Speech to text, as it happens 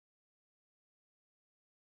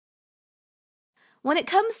When it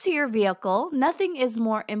comes to your vehicle, nothing is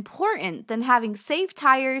more important than having safe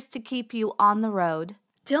tires to keep you on the road.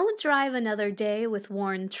 Don't drive another day with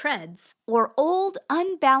worn treads or old,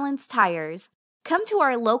 unbalanced tires. Come to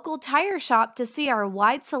our local tire shop to see our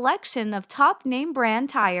wide selection of top name brand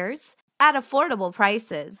tires at affordable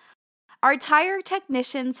prices. Our tire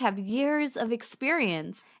technicians have years of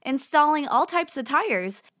experience installing all types of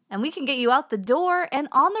tires, and we can get you out the door and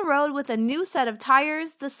on the road with a new set of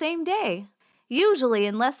tires the same day, usually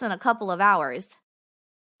in less than a couple of hours.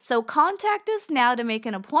 So contact us now to make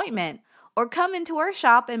an appointment or come into our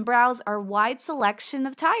shop and browse our wide selection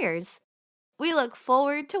of tires. We look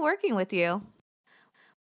forward to working with you.